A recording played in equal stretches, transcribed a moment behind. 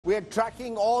We are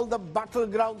tracking all the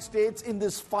battleground states in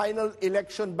this final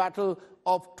election battle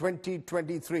of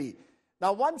 2023.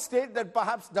 Now, one state that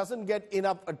perhaps doesn't get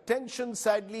enough attention,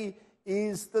 sadly,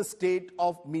 is the state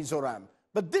of Mizoram.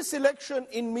 But this election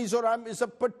in Mizoram is a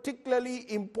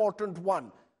particularly important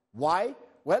one. Why?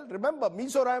 Well, remember,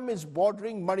 Mizoram is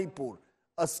bordering Manipur,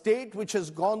 a state which has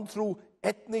gone through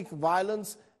ethnic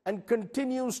violence and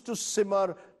continues to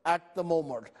simmer at the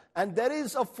moment. And there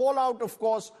is a fallout, of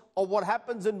course, of what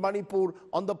happens in Manipur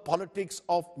on the politics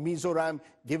of Mizoram,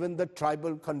 given the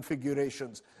tribal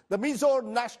configurations. The Mizo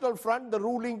National Front, the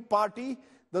ruling party,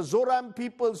 the Zoram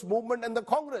People's Movement and the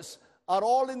Congress are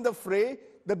all in the fray.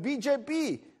 The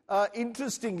BJP,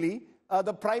 interestingly,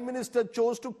 the Prime Minister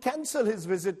chose to cancel his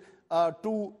visit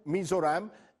to Mizoram,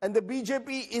 and the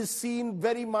BJP is seen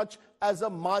very much as a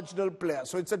marginal player.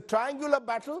 So it's a triangular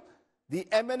battle: the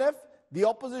MNF, the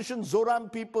opposition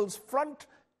Zoram People's Front,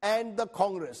 and the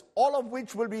Congress, all of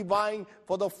which will be vying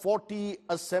for the 40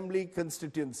 assembly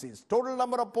constituencies. Total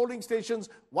number of polling stations,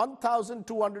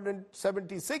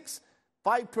 1,276,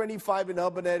 525 in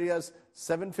urban areas,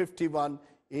 751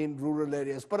 in rural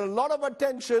areas. But a lot of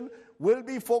attention will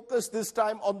be focused this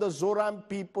time on the Zoram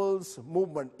People's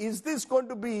Movement. Is this going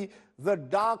to be the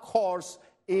dark horse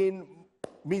in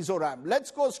Mizoram? Let's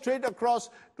go straight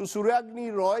across to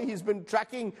Suryagni Roy. He's been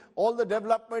tracking all the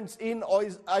developments in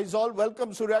Aizawl.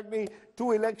 Welcome, Suryagni,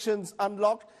 to Elections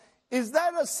Unlocked. Is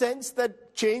there a sense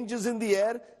that change is in the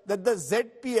air, that the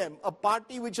ZPM, a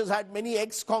party which has had many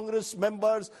ex-Congress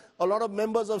members, a lot of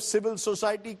members of civil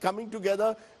society coming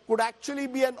together, could actually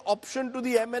be an option to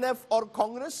the MNF or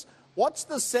Congress? What's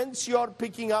the sense you're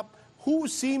picking up? Who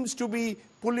seems to be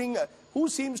pulling, who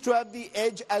seems to have the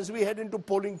edge as we head into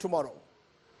polling tomorrow?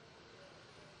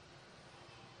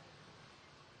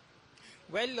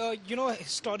 Well,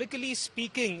 historically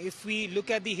speaking, if we look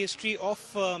at the history of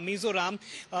Mizoram,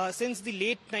 since the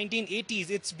late 1980s,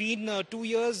 it's been 2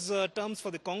 years terms for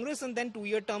the Congress and then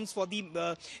 2-year terms for the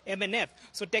MNF.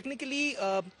 So technically,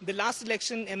 the last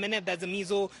election, MNF, that's the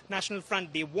Mizo National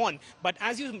Front, they won. But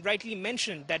as you rightly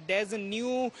mentioned, that there's a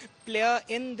new player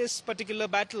in this particular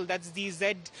battle, that's the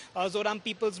Zoram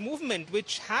People's Movement,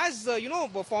 which has,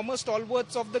 former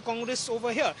stalwarts of the Congress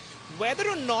over here. Whether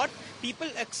or not people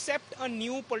accept a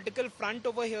new political front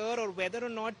over here, or whether or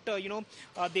not,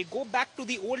 they go back to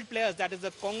the old players, that is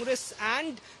the Congress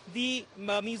and the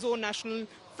Mizo National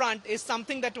Front, is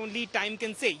something that only time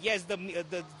can say. Yes, the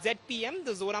ZPM,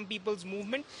 the Zoram People's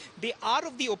Movement, they are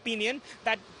of the opinion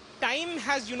that time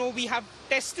has, we have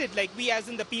tested, like we as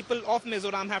in the people of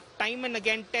Mizoram have time and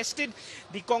again tested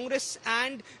the Congress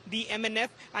and the MNF,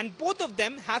 and both of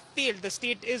them have failed. The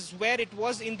state is where it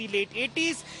was in the late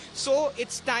 80s, so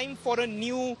it's time for a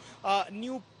new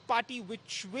party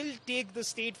which will take the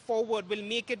state forward, will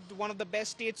make it one of the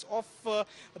best states of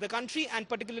the country, and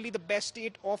particularly the best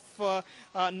state of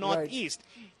Northeast.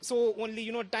 Right. So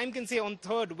only, time can say on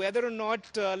third whether or not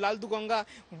Lal Duganga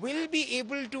will be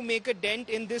able to make a dent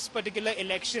in this particular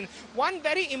election. One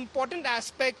very important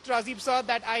aspect, Razib sir,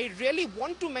 that I really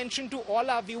want to mention to all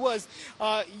our viewers,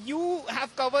 you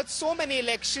have covered so many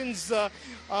elections.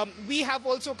 We have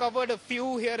also covered a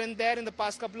few here and there in the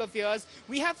past couple of years.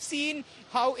 We have seen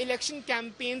how election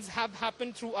campaigns have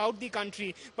happened throughout the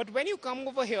country. But when you come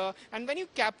over here and when you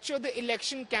capture the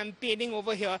election campaigning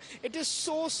over here, it is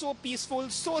so peaceful,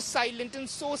 so silent and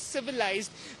so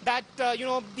civilized that,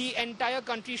 the entire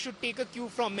country should take a cue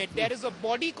from it. There is a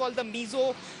body called the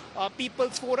Mizo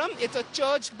People's Forum. It's a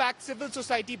church-backed civil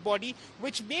society body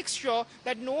which makes sure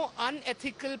that no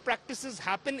unethical practices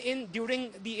happen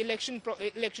during the election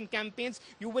campaigns.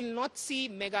 You will not see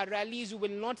mega rallies, you will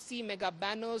not see mega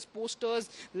banners, posters,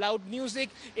 loud music.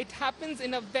 It happens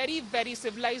in a very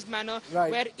civilized manner,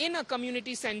 right, where in a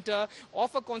community center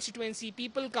of a constituency,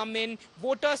 people come in,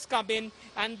 voters come in,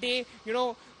 and they,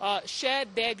 share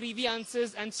their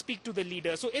grievances and speak to the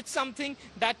leader. So it's something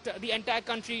that the entire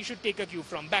country should take a cue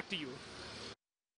from. Back to you.